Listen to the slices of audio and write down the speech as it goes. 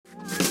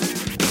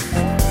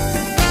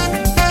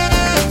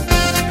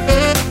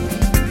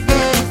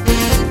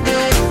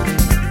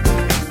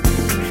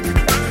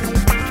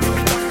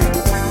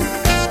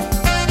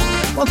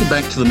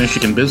back to the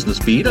Michigan Business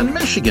Beat on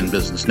Michigan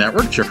Business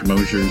Network. Jeffrey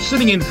Mosier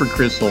sitting in for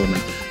Chris Holman.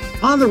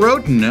 On the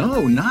road?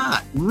 No,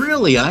 not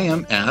really. I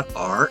am at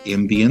our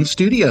MBN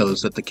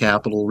studios at the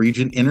Capital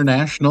Region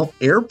International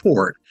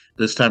Airport.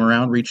 This time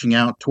around, reaching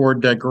out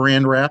toward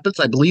Grand Rapids,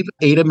 I believe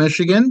Ada,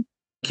 Michigan.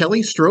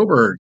 Kelly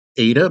Stroburg,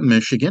 Ada,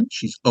 Michigan.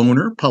 She's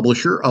owner,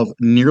 publisher of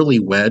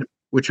Nearlywed,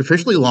 which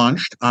officially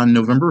launched on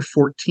November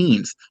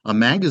 14th, a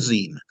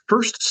magazine,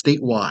 first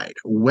statewide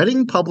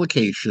wedding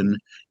publication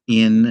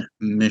in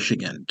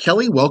Michigan.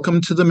 Kelly, welcome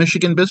to the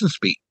Michigan Business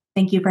Beat.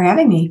 Thank you for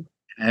having me.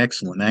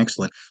 Excellent,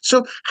 excellent.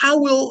 So how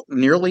will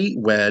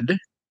Nearlywed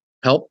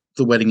help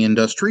the wedding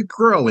industry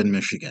grow in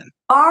Michigan?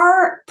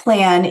 Our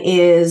plan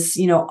is,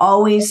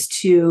 always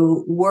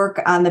to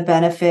work on the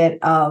benefit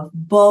of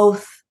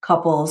both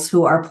couples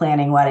who are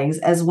planning weddings,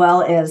 as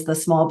well as the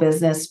small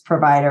business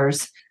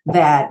providers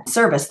that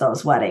service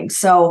those weddings.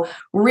 So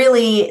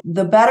really,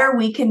 the better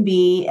we can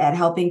be at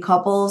helping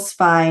couples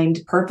find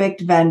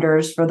perfect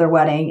vendors for their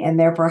wedding and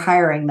therefore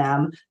hiring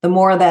them, the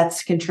more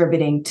that's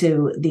contributing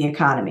to the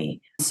economy.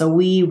 So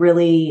we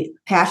really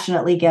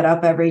passionately get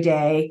up every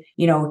day,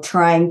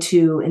 trying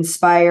to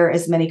inspire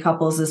as many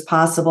couples as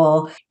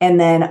possible, and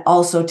then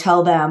also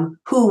tell them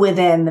who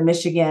within the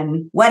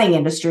Michigan wedding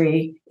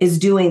industry is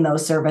doing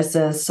those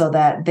services so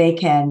that they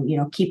can,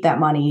 keep that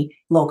money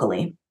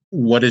locally.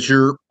 What is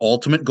your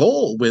ultimate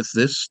goal with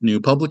this new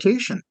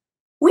publication?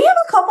 We have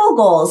a couple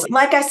goals.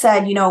 Like I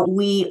said,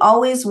 we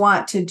always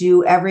want to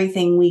do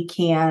everything we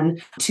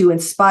can to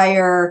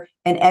inspire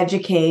and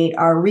educate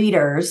our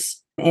readers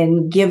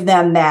and give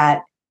them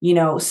that,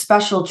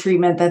 special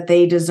treatment that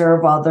they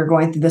deserve while they're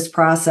going through this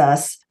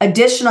process.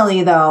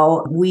 Additionally,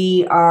 though,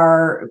 we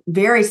are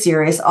very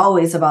serious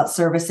always about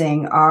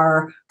servicing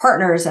our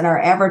partners and our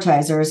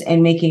advertisers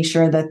and making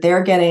sure that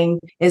they're getting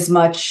as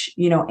much,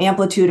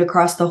 amplitude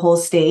across the whole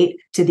state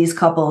to these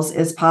couples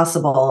as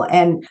possible.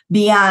 And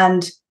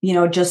beyond,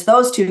 just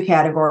those two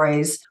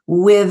categories,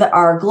 with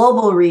our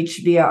global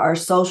reach via our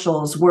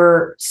socials,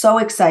 we're so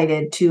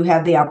excited to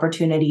have the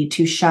opportunity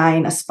to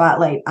shine a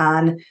spotlight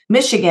on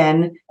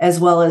Michigan, as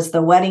well as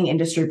the wedding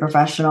industry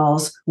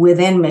professionals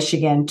within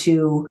Michigan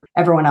to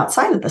everyone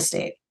outside of the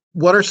state.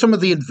 What are some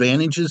of the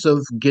advantages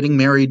of getting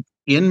married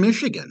in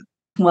Michigan?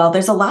 Well,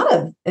 there's a lot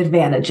of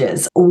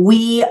advantages.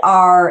 We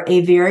are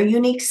a very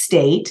unique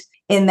state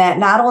in that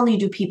not only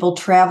do people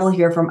travel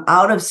here from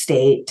out of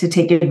state to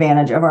take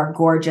advantage of our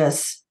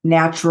gorgeous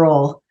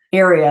natural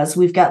areas.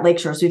 We've got lake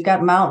shores, we've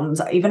got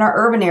mountains, even our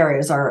urban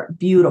areas are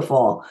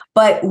beautiful.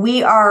 But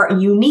we are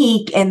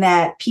unique in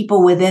that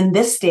people within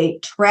this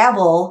state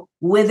travel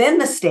within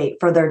the state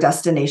for their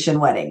destination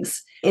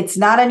weddings. It's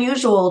not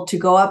unusual to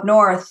go up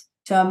north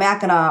to a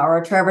Mackinac or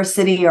a Traverse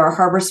City or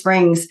Harbor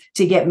Springs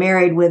to get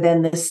married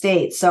within the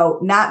state. So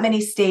not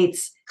many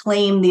states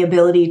claim the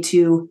ability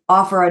to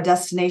offer a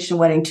destination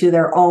wedding to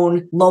their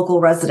own local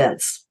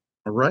residents.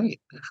 All right.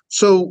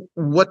 So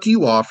what do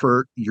you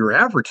offer your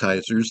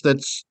advertisers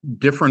that's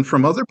different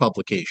from other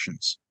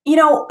publications?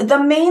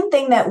 The main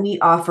thing that we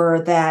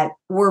offer that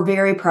we're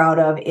very proud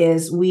of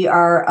is we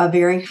are a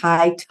very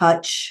high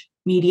touch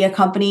media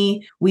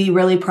company. We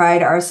really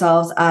pride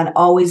ourselves on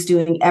always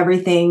doing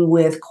everything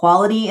with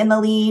quality in the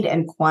lead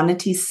and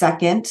quantity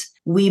second.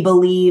 We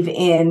believe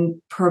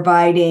in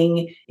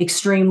providing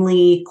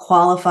extremely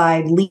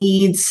qualified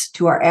leads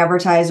to our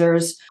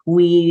advertisers.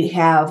 We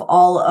have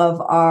all of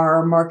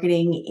our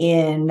marketing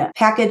in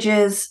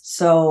packages,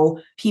 so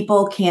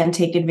people can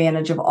take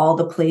advantage of all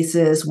the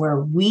places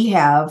where we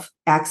have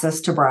access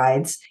to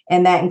brides.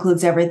 And that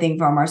includes everything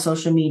from our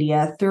social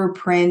media through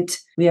print.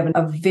 We have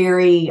a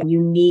very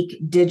unique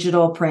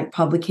digital print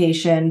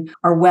publication.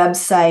 Our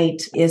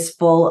website is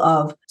full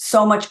of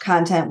so much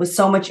content with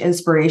so much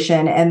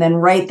inspiration. And then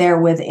right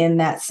there within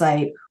that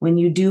site, when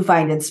you do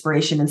find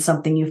inspiration in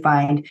something you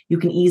find, you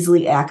can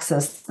easily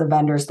access the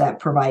vendors that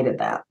provided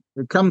that.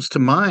 It comes to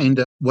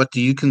mind, what do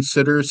you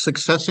consider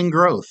success and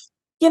growth?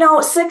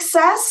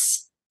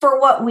 Success for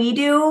what we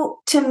do,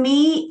 to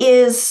me,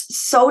 is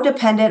so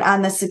dependent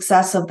on the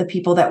success of the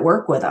people that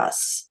work with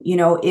us.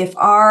 If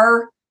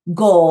our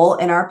goal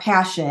and our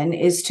passion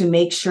is to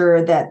make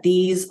sure that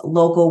these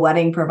local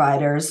wedding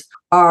providers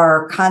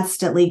are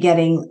constantly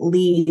getting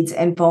leads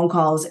and phone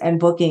calls and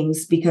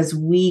bookings because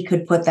we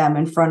could put them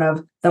in front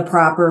of the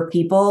proper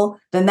people,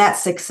 then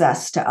that's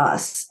success to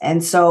us.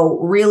 And so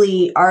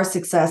really our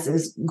success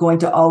is going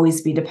to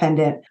always be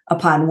dependent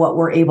upon what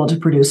we're able to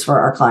produce for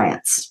our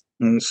clients.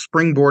 And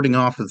springboarding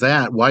off of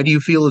that, why do you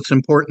feel it's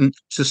important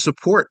to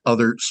support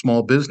other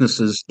small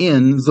businesses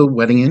in the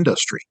wedding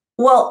industry?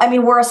 Well,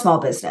 we're a small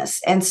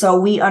business. And so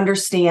we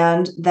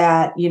understand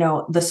that,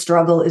 the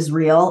struggle is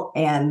real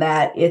and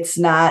that it's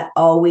not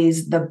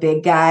always the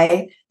big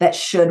guy that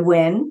should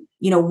win.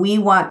 We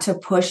want to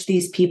push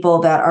these people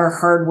that are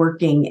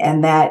hardworking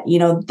and that,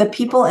 the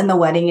people in the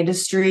wedding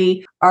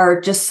industry are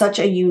just such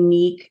a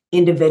unique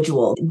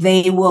individual.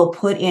 They will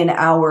put in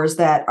hours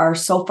that are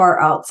so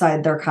far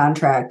outside their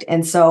contract.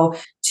 And so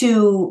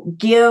to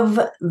give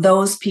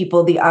those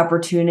people the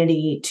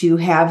opportunity to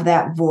have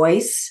that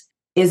voice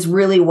is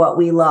really what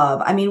we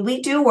love. I mean,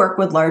 we do work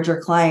with larger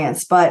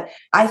clients, but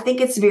I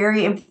think it's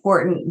very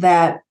important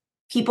that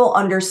people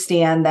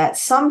understand that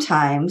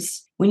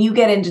sometimes when you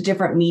get into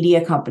different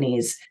media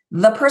companies,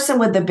 the person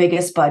with the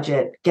biggest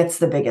budget gets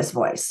the biggest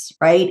voice,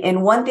 right?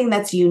 And one thing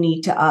that's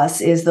unique to us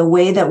is the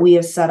way that we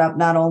have set up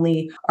not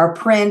only our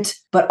print,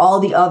 but all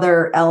the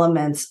other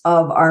elements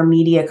of our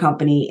media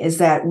company is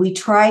that we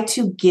try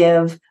to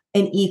give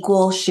an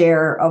equal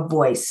share of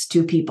voice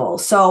to people.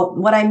 So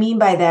what I mean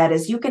by that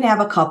is you can have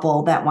a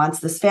couple that wants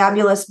this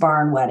fabulous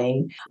barn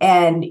wedding,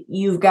 and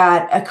you've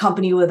got a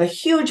company with a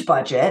huge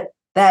budget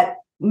that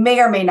may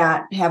or may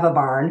not have a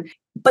barn,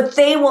 but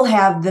they will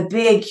have the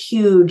big,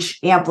 huge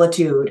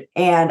amplitude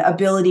and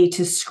ability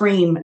to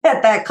scream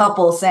at that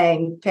couple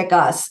saying, pick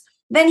us.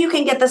 Then you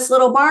can get this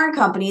little barn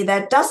company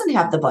that doesn't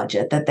have the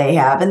budget that they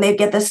have, and they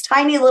get this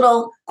tiny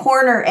little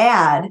corner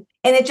ad.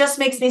 And it just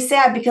makes me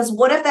sad because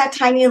what if that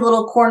tiny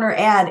little corner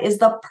ad is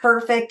the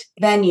perfect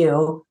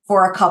venue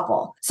for a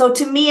couple? So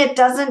to me, it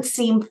doesn't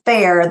seem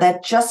fair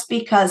that just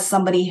because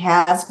somebody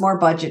has more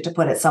budget to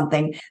put at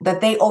something,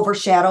 that they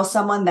overshadow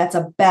someone that's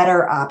a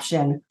better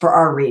option for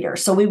our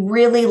readers. So we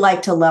really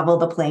like to level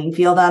the playing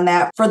field on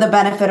that for the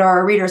benefit of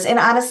our readers. And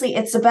honestly,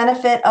 it's the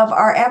benefit of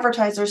our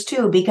advertisers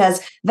too, because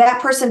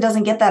that person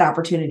doesn't get that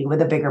opportunity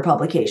with a bigger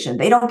publication.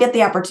 They don't get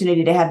the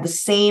opportunity to have the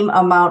same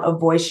amount of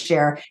voice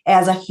share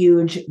as a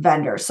huge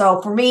vendor.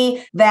 So for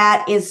me,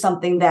 that is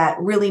something that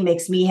really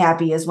makes me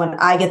happy is when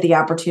I get the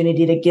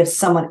opportunity to give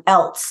someone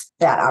else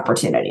that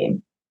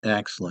opportunity.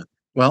 Excellent.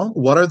 Well,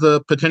 what are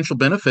the potential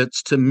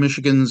benefits to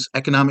Michigan's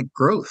economic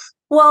growth?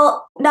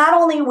 Well, not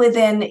only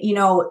within,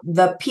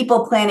 the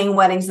people planning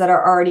weddings that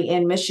are already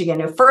in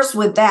Michigan. First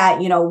with that,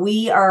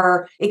 we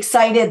are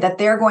excited that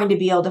they're going to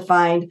be able to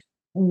find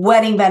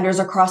wedding vendors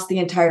across the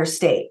entire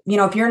state.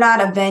 If you're not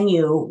a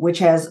venue, which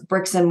has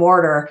bricks and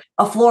mortar,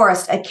 a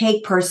florist, a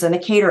cake person, a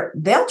caterer,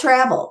 they'll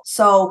travel.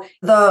 So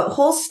the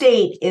whole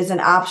state is an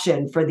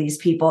option for these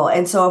people.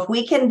 And so if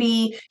we can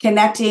be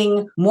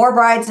connecting more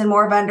brides and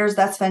more vendors,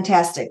 that's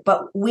fantastic.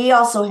 But we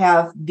also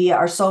have via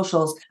our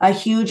socials, a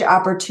huge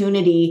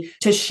opportunity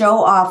to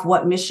show off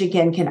what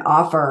Michigan can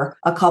offer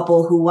a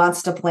couple who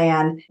wants to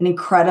plan an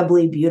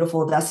incredibly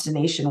beautiful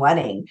destination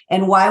wedding.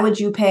 And why would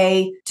you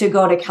pay to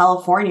go to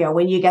California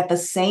when you get the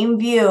same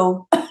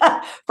view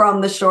from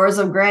the shores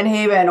of Grand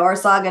Haven or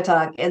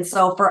Saugatuck? And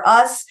so for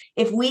us,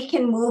 if we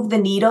can move the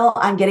needle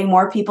on getting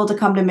more people to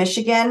come to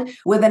Michigan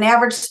with an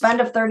average spend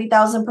of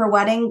 $30,000 per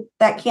wedding,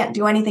 that can't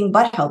do anything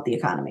but help the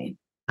economy.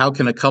 How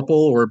can a couple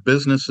or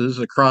businesses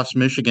across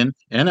Michigan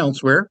and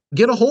elsewhere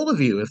get a hold of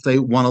you if they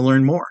want to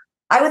learn more?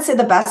 I would say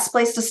the best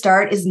place to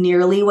start is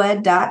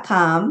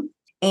nearlywed.com.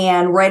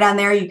 And right on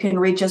there, you can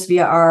reach us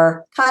via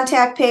our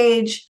contact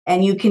page,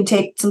 and you can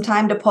take some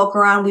time to poke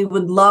around. We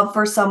would love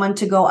for someone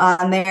to go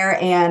on there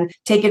and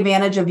take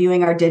advantage of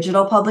viewing our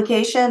digital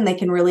publication. They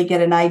can really get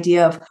an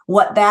idea of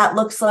what that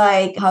looks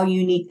like, how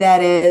unique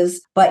that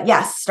is. But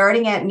yes,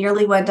 starting at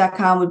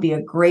nearlywed.com would be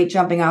a great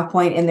jumping off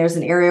point. And there's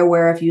an area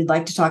where if you'd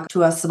like to talk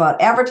to us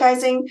about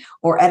advertising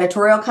or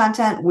editorial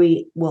content,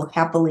 we will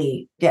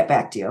happily get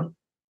back to you.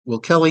 Well,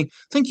 Kelly,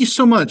 thank you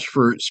so much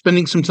for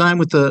spending some time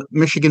with the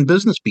Michigan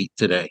Business Beat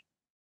today.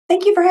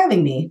 Thank you for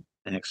having me.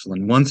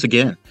 Excellent. Once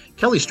again,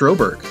 Kelly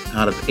Stroburg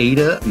out of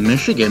Ada,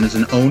 Michigan is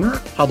an owner,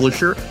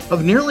 publisher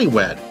of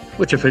Nearlywed,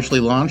 which officially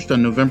launched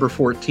on November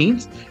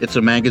 14th. It's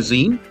a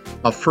magazine,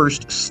 a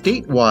first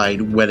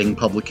statewide wedding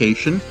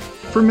publication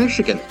for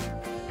Michigan.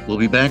 We'll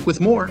be back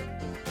with more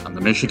on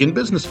the Michigan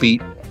Business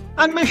Beat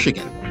on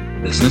Michigan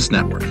Business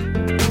Network.